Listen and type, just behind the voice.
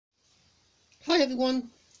Hi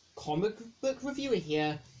everyone, comic book reviewer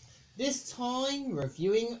here. This time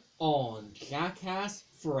reviewing on Jackass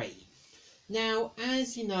 3. Now,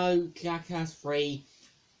 as you know, Jackass 3,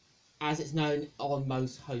 as it's known on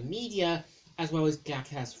most home media, as well as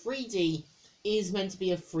Jackass 3D, is meant to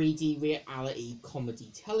be a 3D reality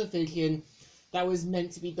comedy television that was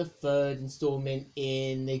meant to be the third installment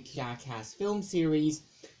in the Jackass film series,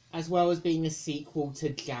 as well as being a sequel to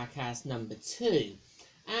Jackass number 2.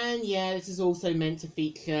 And yeah, this is also meant to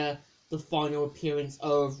feature the final appearance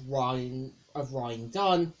of Ryan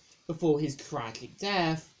Dunn before his tragic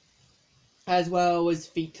death, as well as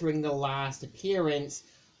featuring the last appearance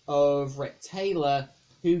of Rick Taylor,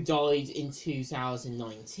 who died in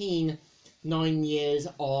 2019, 9 years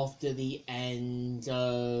after the end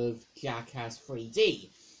of Jackass 3D.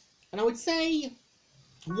 And I would say,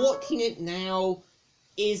 watching it now,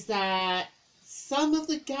 is that some of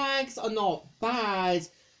the gags are not bad,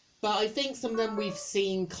 but I think some of them we've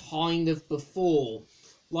seen kind of before.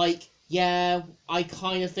 Like, yeah, I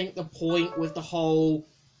kind of think the point with the whole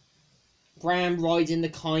Bram riding the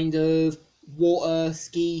kind of water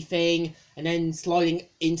ski thing and then sliding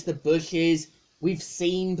into the bushes, we've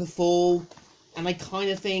seen before. And I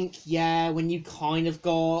kind of think, yeah, when you kind of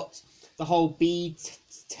got the whole be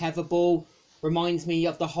tetherball, reminds me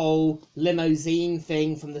of the whole limousine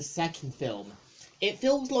thing from the second film. It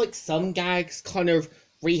feels like some gags kind of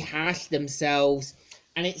rehash themselves,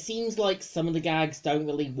 and it seems like some of the gags don't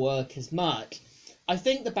really work as much. I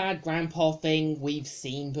think the bad grandpa thing we've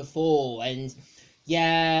seen before, and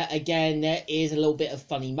yeah, again, there is a little bit of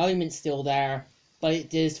funny moments still there, but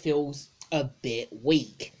it just feels a bit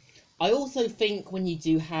weak. I also think when you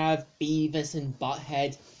do have Beavis and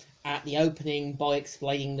Butthead at the opening by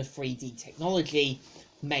explaining the 3D technology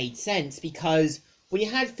made sense, because when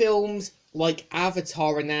you had films like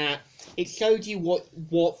Avatar and that, it showed you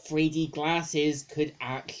what 3D glasses could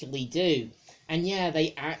actually do. And yeah,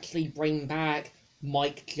 they actually bring back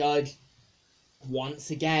Mike Judge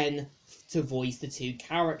once again to voice the two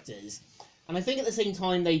characters. And I think at the same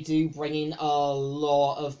time they do bring in a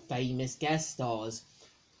lot of famous guest stars,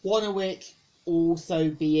 one of which also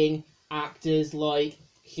being actors like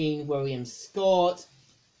Sean William Scott,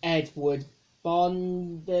 Edward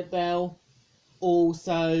Bondebell,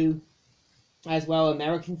 also as well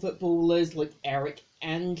American footballers like Eric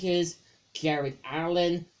Andrews, Jared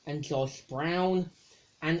Allen, and Josh Brown,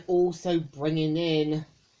 and also bringing in,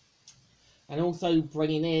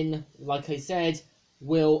 like I said,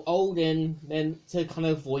 Will Alden then to kind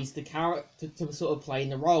of voice the character, to sort of play in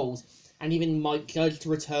the roles, and even Mike Judge to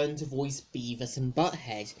return to voice Beavis and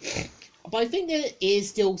Butthead. But I think there is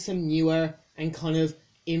still some newer and kind of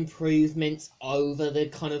improvements over the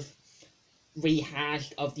kind of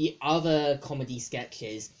rehash of the other comedy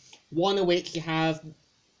sketches. One of which you have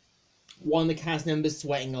one of the cast members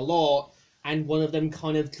sweating a lot, and one of them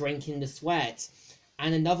kind of drinking the sweat.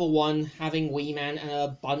 And another one having Wee Man and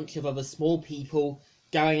a bunch of other small people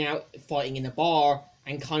going out fighting in a bar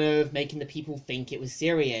and kind of making the people think it was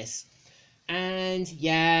serious. And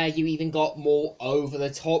yeah, you even got more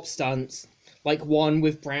over-the-top stunts, like one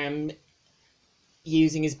with Bram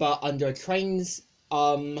using his butt under a train's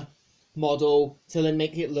model to then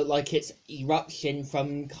make it look like it's eruption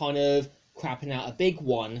from kind of crapping out a big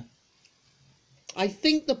one. I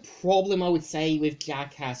think the problem I would say with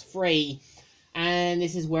Jackass 3, and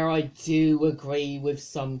this is where I do agree with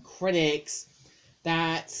some critics,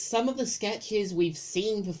 that some of the sketches we've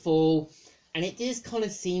seen before, and it does kind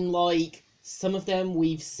of seem like some of them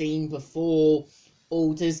we've seen before,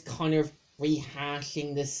 all just kind of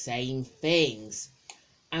rehashing the same things.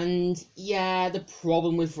 And yeah, the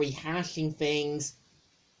problem with rehashing things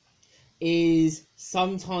is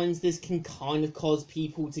sometimes this can kind of cause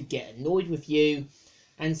people to get annoyed with you,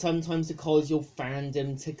 and sometimes to cause your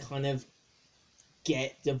fandom to kind of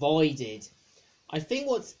get divided. I think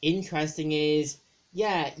what's interesting is,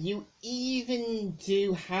 yeah, you even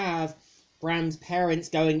do have Bram's parents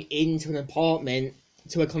going into an apartment,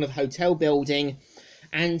 to a kind of hotel building,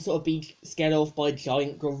 and sort of be scared off by a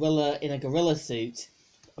giant gorilla in a gorilla suit.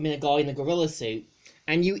 A guy in a gorilla suit.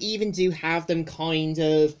 And you even do have them kind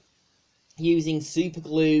of using super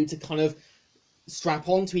glue to kind of strap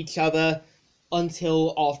onto each other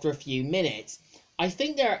until after a few minutes. I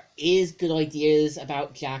think there is good ideas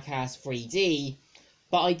about Jackass 3D,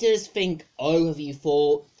 but I just think overview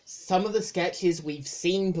for some of the sketches we've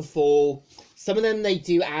seen before, some of them they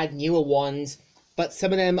do add newer ones, but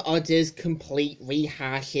some of them are just complete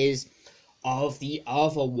rehashes of the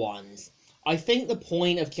other ones. I think the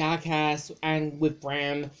point of Jackass, and with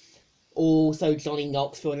Bram, also Johnny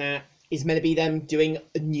Knoxville and that, is meant to be them doing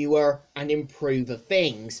newer and improver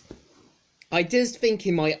things. I just think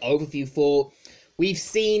in my overview thought, we've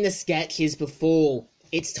seen the sketches before.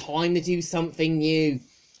 It's time to do something new,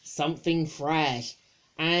 something fresh.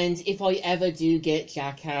 And if I ever do get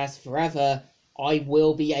Jackass Forever, I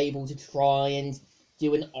will be able to try and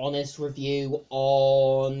do an honest review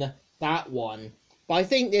on that one. But I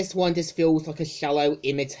think this one just feels like a shallow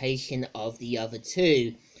imitation of the other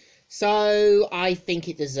two. So I think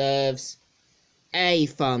it deserves a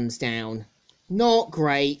thumbs down. Not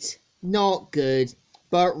great, not good,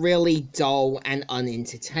 but really dull and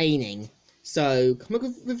unentertaining. So,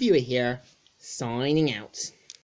 Comic Reviewer here, signing out.